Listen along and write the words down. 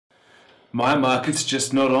My market's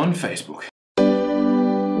just not on Facebook.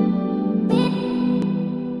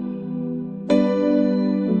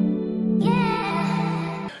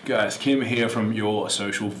 Guys, Kim here from Your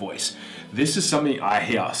Social Voice. This is something I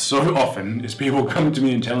hear so often is people come to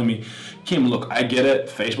me and telling me, Kim, look, I get it,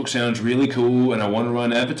 Facebook sounds really cool and I want to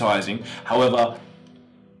run advertising. However,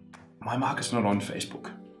 my market's not on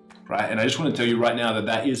Facebook, right? And I just want to tell you right now that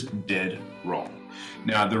that is dead wrong.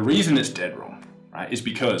 Now, the reason it's dead wrong, right, is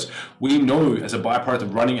because we know as a byproduct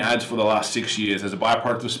of running ads for the last 6 years, as a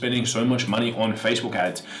byproduct of spending so much money on Facebook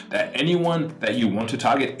ads, that anyone that you want to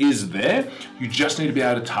target is there. You just need to be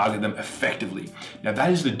able to target them effectively. Now,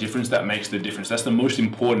 that is the difference that makes the difference. That's the most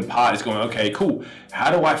important part, is going, okay, cool,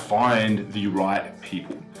 how do I find the right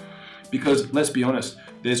people? Because let's be honest,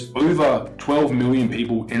 there's over 12 million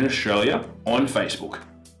people in Australia on Facebook.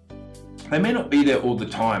 They may not be there all the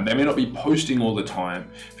time. They may not be posting all the time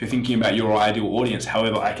if you're thinking about your ideal audience.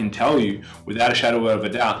 However, I can tell you without a shadow of a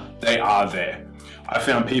doubt, they are there. I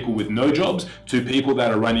found people with no jobs to people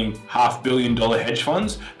that are running $500 million hedge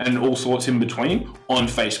funds and all sorts in between on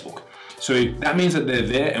Facebook. So that means that they're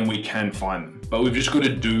there and we can find them, but we've just got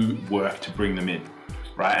to do work to bring them in,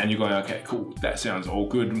 right? And you're going, okay, cool, that sounds all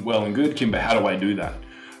good, well and good, Kim, but how do I do that,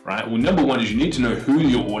 right? Well, number one is you need to know who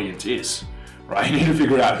your audience is. Right? You need to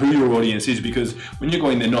figure out who your audience is, because when you're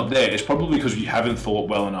going, they're not there, it's probably because you haven't thought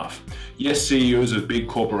well enough. Yes, CEOs of big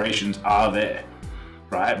corporations are there,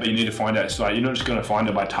 right? But you need to find out, so you're not just going to find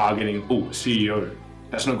it by targeting, oh, CEO.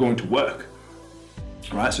 That's not going to work,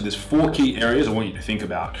 right? So there's 4 key areas I want you to think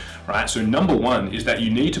about, right? So number one is that you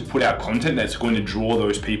need to put out content that's going to draw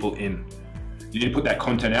those people in. You need to put that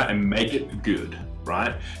content out and make it good.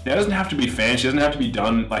 Right? Now, it doesn't have to be fancy, it doesn't have to be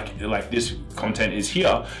done like this content is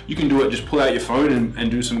here. You can do it, just pull out your phone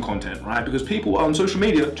and do some content, right? Because people are on social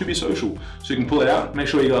media to be social. So you can pull it out, make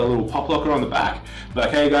sure you got a little pop locker on the back.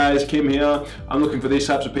 Like, hey guys, Kim here, I'm looking for these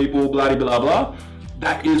types of people, blah, blah, blah.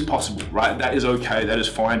 That is possible, right? That is okay, that is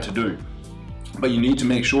fine to do. But you need to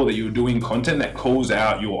make sure that you're doing content that calls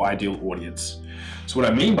out your ideal audience. So what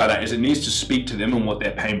I mean by that is it needs to speak to them and what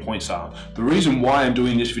their pain points are. The reason why I'm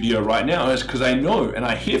doing this video right now is because I know, and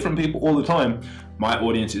I hear from people all the time, my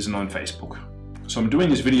audience isn't on Facebook. So I'm doing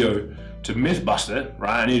this video to myth bust it,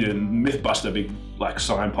 right? I need to myth bust a big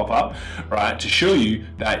sign pop up, right? To show you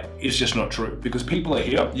that it's just not true, because people are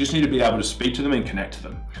here. You just need to be able to speak to them and connect to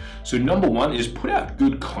them. So number one is put out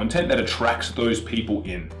good content that attracts those people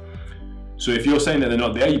in. So if you're saying that they're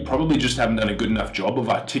not there, you probably just haven't done a good enough job of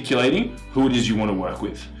articulating who it is you want to work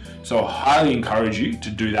with. So I highly encourage you to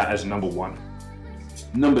do that as number one.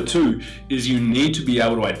 Number two is you need to be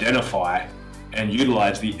able to identify and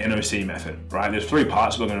utilize the NOC method, right? There's 3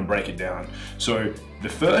 parts, we're going to break it down. So the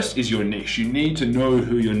first is your niche. You need to know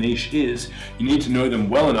who your niche is. You need to know them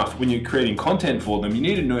well enough when you're creating content for them. You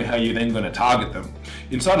need to know how you're then going to target them.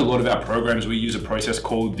 Inside a lot of our programs, we use a process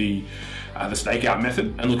called the stakeout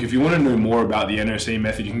method. And look, if you want to know more about the NOC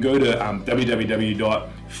method, you can go to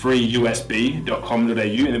www.freeusb.com.au,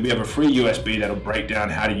 and then we have a free USB that'll break down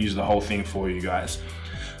how to use the whole thing for you guys.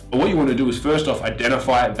 But what you want to do is first off,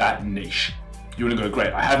 identify that niche. You want to go,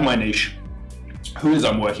 great, I have my niche. Who is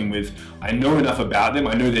I'm working with? I know enough about them.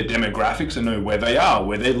 I know their demographics. I know where they are,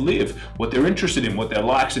 where they live, what they're interested in, what their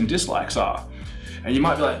likes and dislikes are. And you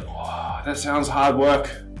might be like, oh, that sounds hard work.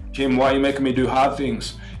 Kim, why are you making me do hard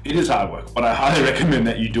things? It is hard work, but I highly recommend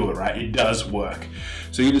that you do it, right? It does work.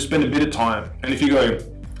 So you just spend a bit of time. And if you go,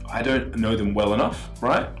 I don't know them well enough,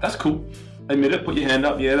 right? That's cool. Admit it, put your hand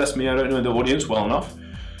up. Yeah, that's me. I don't know the audience well enough.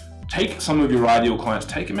 Take some of your ideal clients,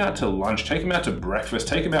 take them out to lunch, take them out to breakfast,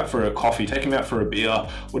 take them out for a coffee, take them out for a beer,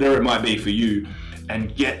 whatever it might be for you,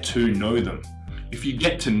 and get to know them. If you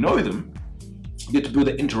get to know them, you get to build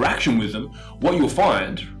an interaction with them, what you'll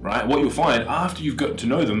find, right? What you'll find after you've gotten to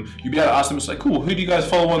know them, you'll be able to ask them, it's like, cool, who do you guys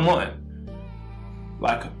follow online?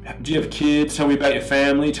 Like, do you have kids? Tell me about your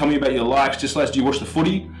family. Tell me about your likes, dislikes. Do you watch the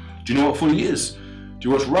footy? Do you know what footy is? Do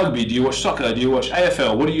you watch rugby? Do you watch soccer? Do you watch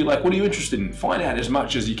AFL? What do you like? What are you interested in? Find out as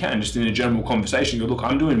much as you can, just in a general conversation. Go, look,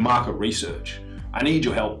 I'm doing market research. I need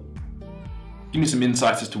your help. Give me some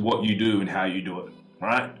insights as to what you do and how you do it,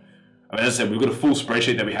 right? I mean, as I said, we've got a full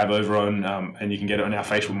spreadsheet that we have over on, and you can get it on our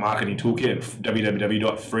Facebook marketing toolkit at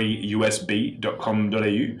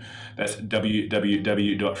www.freeusb.com.au. That's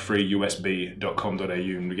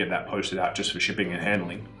www.freeusb.com.au, and we get that posted out just for shipping and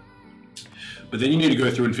handling. But then you need to go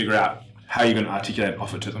through and figure out how you're going to articulate and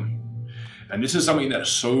offer to them. And this is something that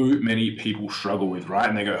so many people struggle with, right?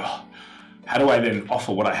 And they go, oh, how do I then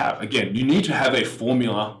offer what I have? Again, you need to have a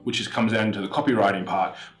formula, which comes down to the copywriting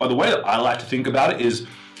part. But the way that I like to think about it is,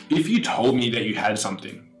 if you told me that you had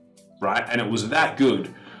something, right, and it was that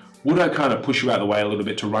good, Would I kind of push you out of the way a little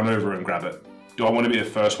bit to run over and grab it? Do I want to be the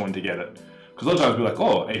first one to get it? Because a lot of times we're like,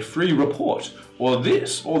 oh, a free report, or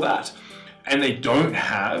this, or that. And they don't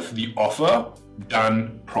have the offer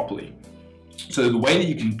done properly. So the way that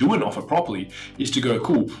you can do an offer properly is to go,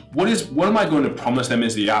 cool, what am I going to promise them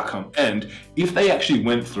is the outcome? And if they actually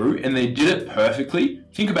went through and they did it perfectly,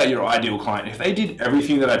 think about your ideal client. If they did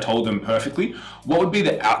everything that I told them perfectly, what would be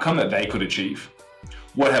the outcome that they could achieve?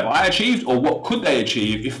 What have I achieved, or what could they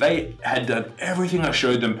achieve if they had done everything I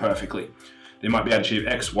showed them perfectly? They might be able to achieve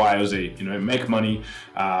X, Y, or Z, make money,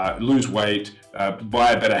 lose weight,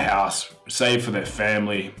 buy a better house, save for their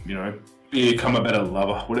family, become a better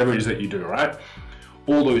lover, whatever it is that you do, right?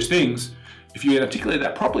 All those things, if you articulate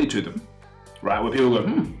that properly to them, right, where people go,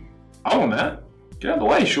 I want that. Get out of the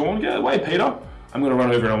way, Sean, get out of the way, Peter. I'm gonna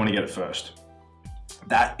run over and I wanna get it first.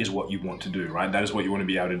 That is what you want to do, right? That is what you wanna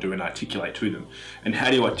be able to do and articulate to them. And how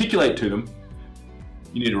do you articulate to them?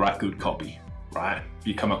 You need to write good copy, right?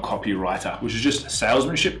 Become a copywriter, which is just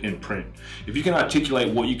salesmanship in print. If you can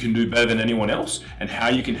articulate what you can do better than anyone else and how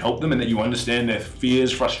you can help them, and that you understand their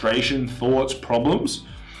fears, frustration, thoughts, problems,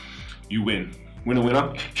 you win. Winner,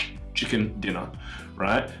 winner, chicken dinner,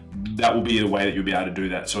 right? That will be the way that you'll be able to do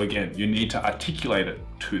that. So again, you need to articulate it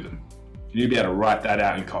to them. You need to be able to write that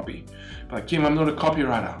out in copy. But Kim, I'm not a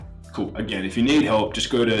copywriter. Cool. Again, if you need help, just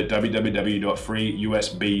go to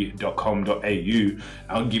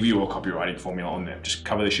www.freeusb.com.au. I'll give you a copywriting formula on there. Just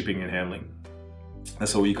cover the shipping and handling.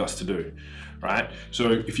 That's all you got to do, right?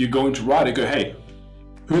 So if you're going to write it, go, hey,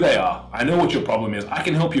 who they are. I know what your problem is. I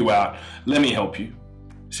can help you out. Let me help you.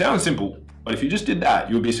 Sounds simple, but if you just did that,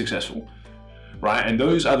 you'll be successful, right? And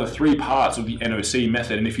those are the 3 parts of the NOC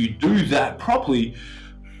method. And if you do that properly,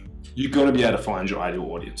 you're going to be able to find your ideal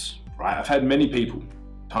audience, right? I've had many people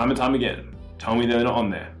time and time again tell me they're not on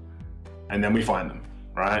there, and then we find them,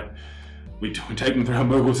 right? We take them through our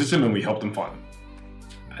mobile system and we help them find them.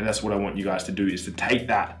 And that's what I want you guys to do, is to take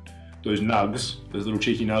those nugs, those little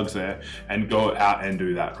cheeky nugs there, and go out and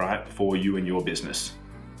do that, right? For you and your business.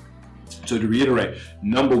 So to reiterate,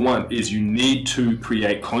 number 1 is you need to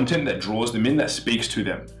create content that draws them in, that speaks to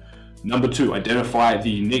them. Number 2, identify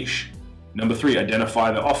the niche. Number 3, identify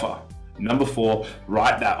the offer. Number 4,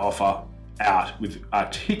 write that offer out with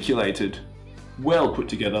articulated, well put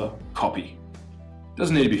together copy.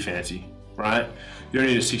 Doesn't need to be fancy, right? You don't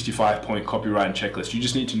need a 65-point copywriting checklist. You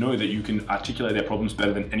just need to know that you can articulate their problems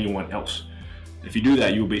better than anyone else. If you do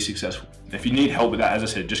that, you'll be successful. If you need help with that, as I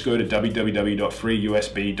said, just go to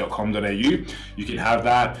www.freeusb.com.au. You can have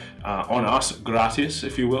that on us, gratis,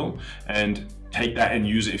 if you will, and take that and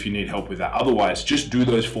use it if you need help with that. Otherwise, just do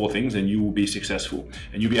those 4 things and you will be successful,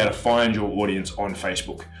 and you'll be able to find your audience on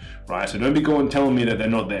Facebook, right? So don't be going telling me that they're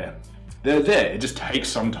not there. They're there. It just takes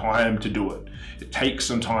some time to do it. It takes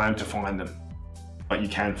some time to find them, but you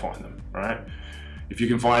can find them, right? If you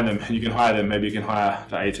can find them, you can hire them. Maybe you can hire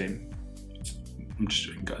the A-team. I'm just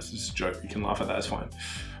joking, guys. This is a joke. You can laugh at that. It's fine,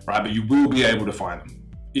 right? But you will be able to find them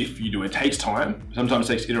if you do. It takes time. Sometimes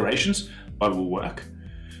it takes iterations, but it will work.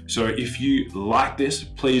 So if you like this,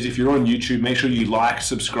 please, if you're on YouTube, make sure you like,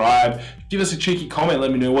 subscribe, give us a cheeky comment,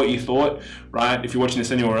 let me know what you thought, right? If you're watching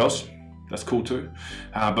this anywhere else, that's cool too.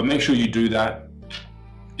 But make sure you do that.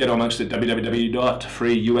 Get amongst it at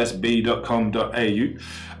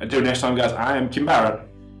www.freeusb.com.au. Until next time, guys, I am Kim Barrett.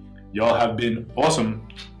 Y'all have been awesome.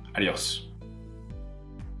 Adios.